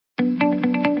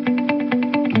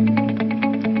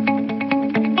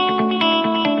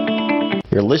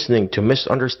You're listening to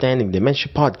Misunderstanding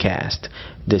Dementia Podcast.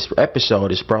 This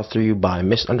episode is brought to you by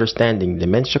Misunderstanding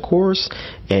Dementia course,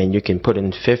 and you can put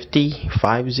in 50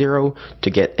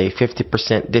 to get a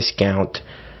 50% discount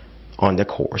on the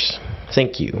course.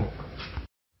 Thank you.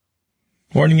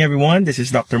 Morning, everyone. This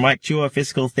is Dr. Mike Chua,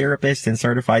 physical therapist and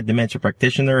certified dementia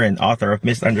practitioner and author of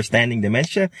Misunderstanding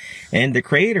Dementia and the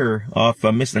creator of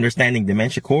Misunderstanding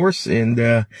Dementia course. And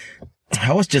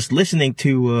I was just listening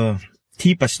to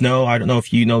Teepa Snow. I don't know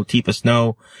if you know Teepa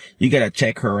Snow. You gotta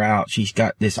check her out. She's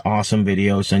got this awesome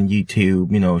videos on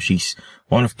YouTube. You know, she's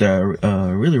one of the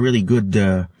really good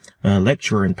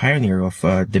lecturer and pioneer of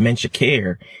dementia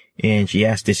care, and she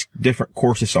has these different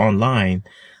courses online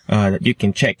that you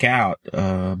can check out.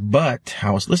 But I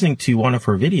was listening to one of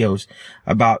her videos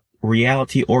about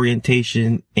reality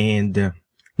orientation and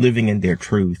living in their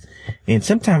truth. And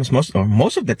sometimes, most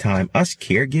of the time, us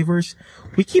caregivers,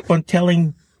 we keep on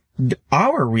telling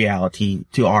our reality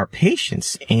to our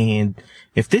patients. And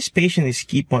if this patient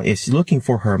is looking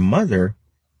for her mother,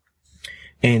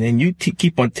 and then you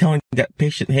keep on telling that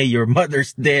patient, hey, your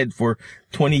mother's dead for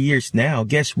 20 years now,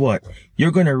 guess what?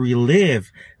 You're going to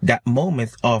relive that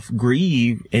moment of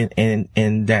grief and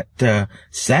that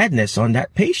sadness on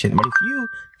that patient. But if you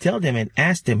tell them and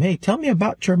ask them, hey, tell me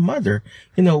about your mother,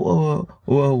 you know,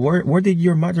 where did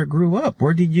your mother grow up?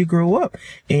 Where did you grow up?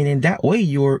 And in that way,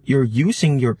 you're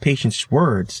using your patient's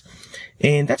words.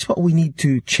 And that's what we need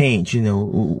to change. You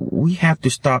know, we have to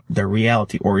stop the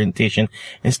reality orientation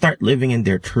and start living in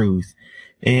their truth.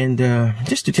 And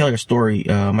just to tell you a story,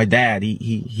 my dad,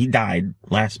 he died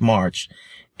last March,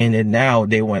 and then now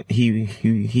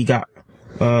he got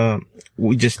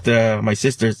my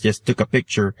sisters just took a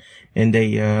picture, and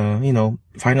they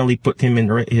finally put him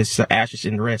in his ashes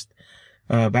in rest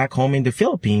back home in the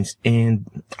Philippines. And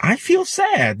I feel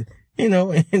sad, you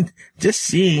know, and just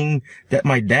seeing that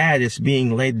my dad is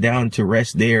being laid down to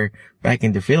rest there back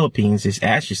in the Philippines, his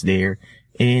ashes there,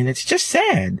 and it's just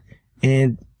sad.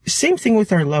 And same thing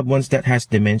with our loved ones that has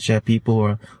dementia,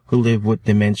 people who live with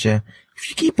dementia. If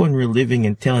you keep on reliving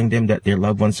and telling them that their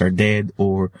loved ones are dead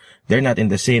or they're not in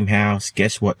the same house,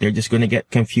 guess what? They're just going to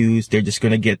get confused. They're just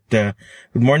going to get, good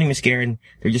morning, Miss Karen.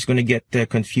 They're just going to get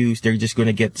confused. They're just going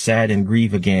to get sad and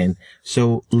grieve again.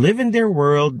 So live in their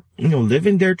world, you know, live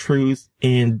in their truth,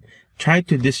 and try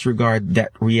to disregard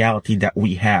that reality that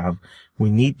we have. We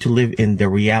need to live in the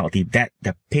reality that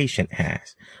the patient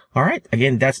has. All right.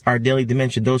 Again, that's our daily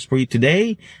dementia dose for you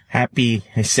today. Happy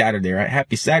Saturday, right?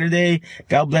 Happy Saturday.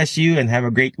 God bless you and have a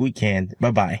great weekend.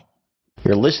 Bye-bye.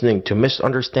 You're listening to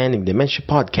Misunderstanding Dementia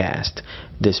Podcast.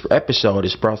 This episode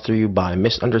is brought to you by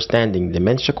Misunderstanding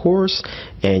Dementia course,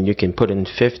 and you can put in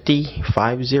 50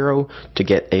 to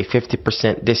get a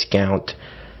 50% discount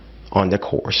on the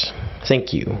course.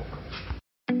 Thank you.